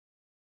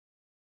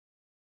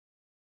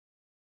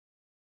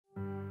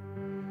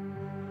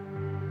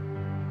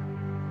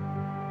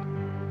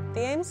The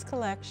Ames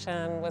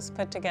collection was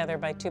put together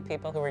by two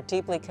people who were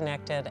deeply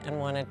connected and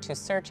wanted to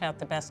search out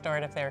the best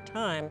art of their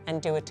time and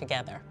do it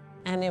together.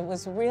 And it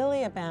was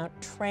really about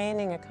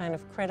training a kind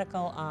of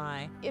critical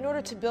eye. In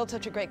order to build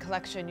such a great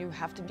collection, you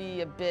have to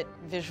be a bit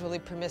visually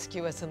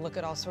promiscuous and look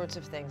at all sorts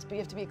of things, but you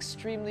have to be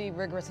extremely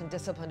rigorous and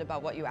disciplined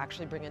about what you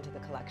actually bring into the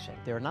collection.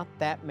 There are not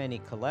that many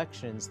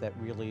collections that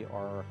really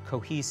are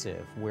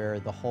cohesive, where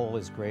the whole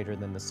is greater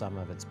than the sum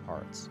of its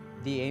parts.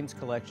 The Ames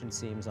collection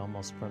seems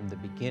almost from the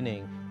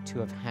beginning to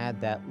have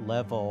had that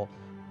level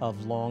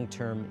of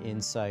long-term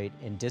insight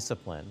and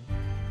discipline.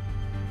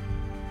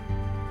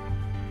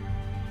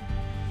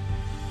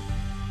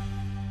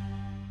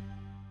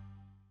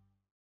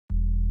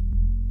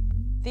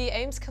 The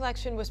Ames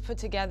collection was put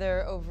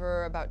together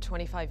over about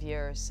 25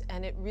 years,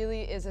 and it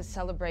really is a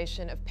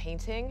celebration of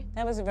painting.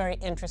 That was a very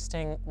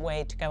interesting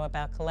way to go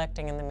about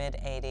collecting in the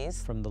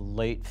mid-'80s. From the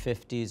late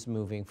 50s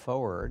moving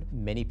forward,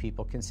 many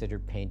people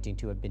considered painting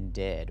to have been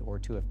dead or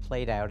to have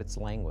played out its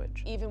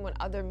language. Even when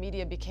other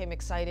media became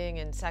exciting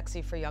and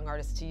sexy for young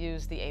artists to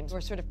use, the Ames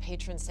were sort of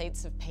patron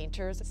saints of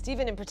painters.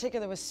 Stephen in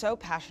particular was so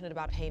passionate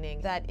about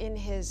painting that in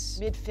his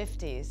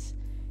mid-50s,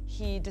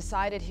 he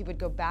decided he would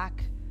go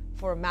back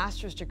for a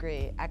master's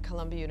degree at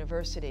Columbia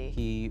University.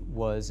 He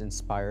was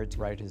inspired to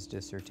write his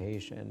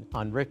dissertation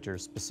on Richter,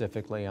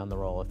 specifically on the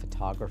role of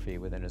photography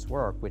within his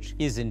work, which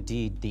is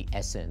indeed the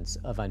essence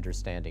of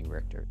understanding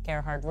Richter.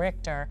 Gerhard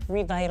Richter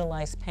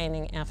revitalized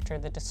painting after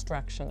the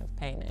destruction of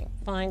painting,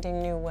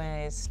 finding new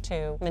ways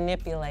to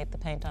manipulate the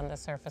paint on the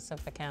surface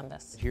of the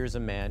canvas. Here's a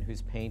man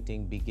whose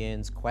painting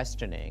begins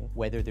questioning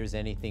whether there's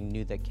anything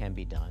new that can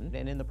be done,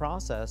 and in the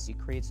process, he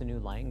creates a new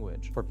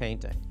language for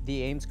painting.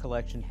 The Ames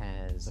collection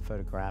has a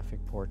photographic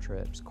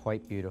portrait. It's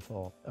quite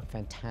beautiful. A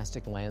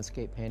fantastic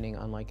landscape painting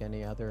unlike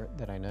any other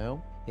that I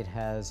know. It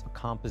has a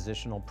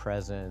compositional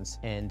presence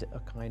and a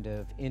kind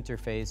of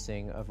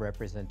interfacing of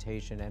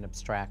representation and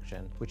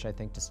abstraction, which I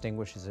think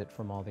distinguishes it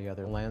from all the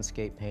other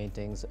landscape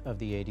paintings of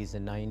the 80s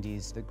and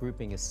 90s. The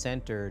grouping is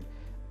centered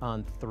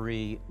on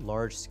three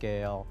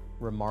large-scale,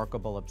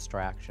 remarkable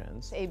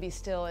abstractions. A.B.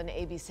 Still and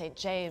A.B. St.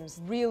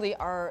 James really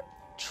are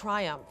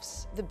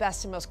triumphs, the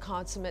best and most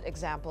consummate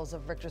examples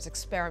of Richter's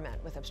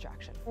experiment with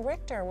abstraction.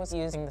 Richter was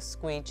using the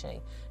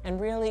squeegee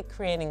and really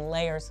creating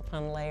layers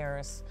upon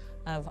layers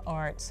of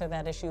art so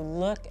that as you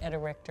look at a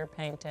Richter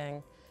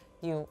painting,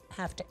 you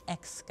have to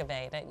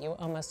excavate it. You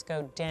almost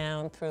go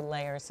down through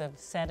layers of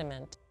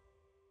sediment.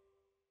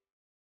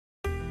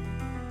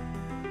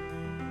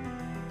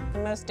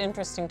 The most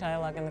interesting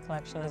dialogue in the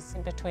collection is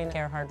between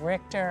Gerhard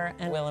Richter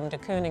and Willem de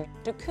Kooning.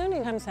 De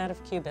Kooning comes out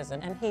of Cubism,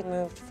 and he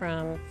moved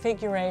from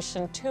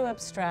figuration to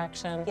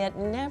abstraction, yet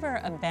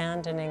never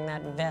abandoning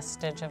that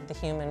vestige of the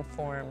human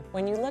form.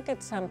 When you look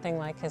at something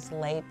like his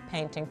late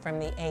painting from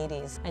the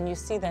 80s, and you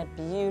see that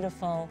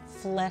beautiful,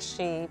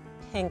 fleshy,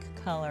 pink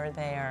color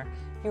there,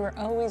 you are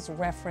always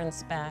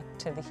referenced back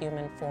to the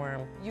human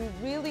form. You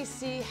really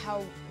see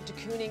how de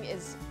Kooning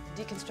is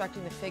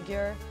deconstructing the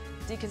figure,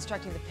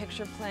 deconstructing the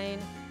picture plane,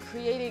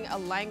 creating a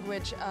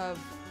language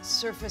of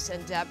surface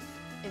and depth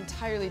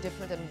entirely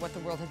different than what the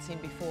world had seen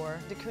before.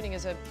 De Kooning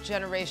is a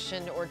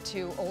generation or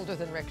two older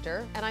than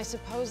Richter, and I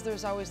suppose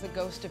there's always the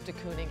ghost of de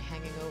Kooning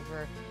hanging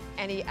over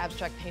any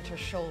abstract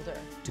painter's shoulder.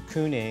 De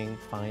Kooning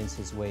finds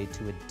his way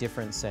to a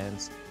different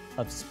sense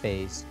of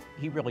space.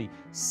 He really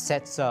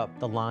sets up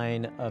the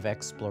line of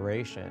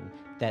exploration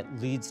that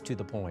leads to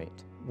the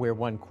point where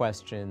one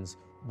questions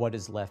what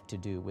is left to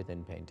do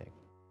within painting.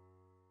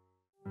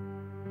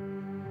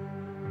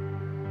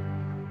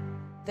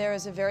 There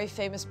is a very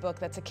famous book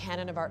that's a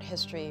canon of art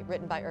history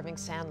written by Irving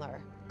Sandler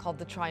called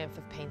The Triumph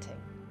of Painting,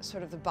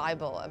 sort of the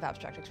Bible of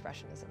abstract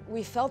expressionism.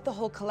 We felt the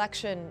whole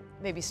collection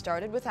maybe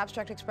started with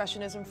abstract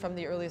expressionism from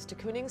the earliest de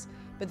Koonings,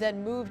 but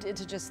then moved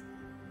into just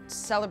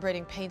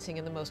celebrating painting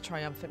in the most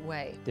triumphant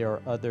way. There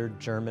are other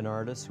German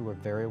artists who are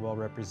very well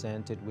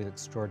represented with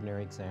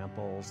extraordinary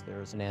examples.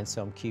 There's an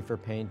Anselm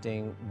Kiefer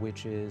painting,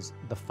 which is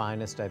the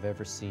finest I've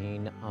ever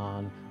seen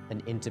on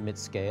an intimate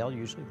scale.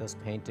 Usually those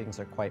paintings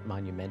are quite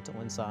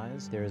monumental in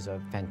size. There's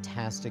a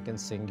fantastic and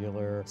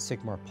singular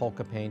Sigmar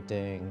Polka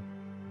painting.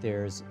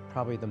 There's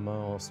probably the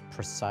most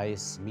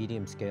precise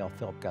medium-scale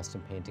Philip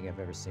Guston painting I've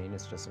ever seen.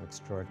 It's just an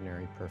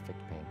extraordinary, perfect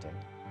painting.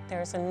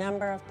 There's a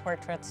number of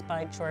portraits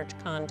by George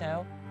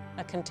Kondo,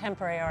 a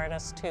contemporary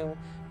artist who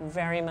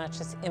very much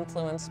is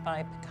influenced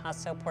by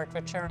Picasso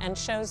portraiture and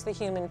shows the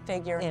human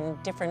figure in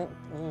different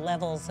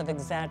levels of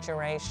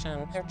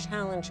exaggeration. They're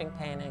challenging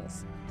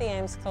paintings. The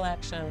Ames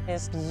collection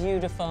is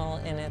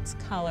beautiful in its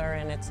color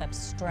and its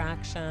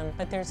abstraction,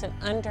 but there's an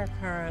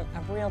undercurrent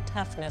of real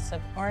toughness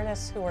of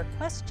artists who are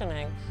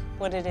questioning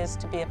what it is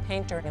to be a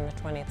painter in the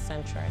 20th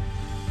century.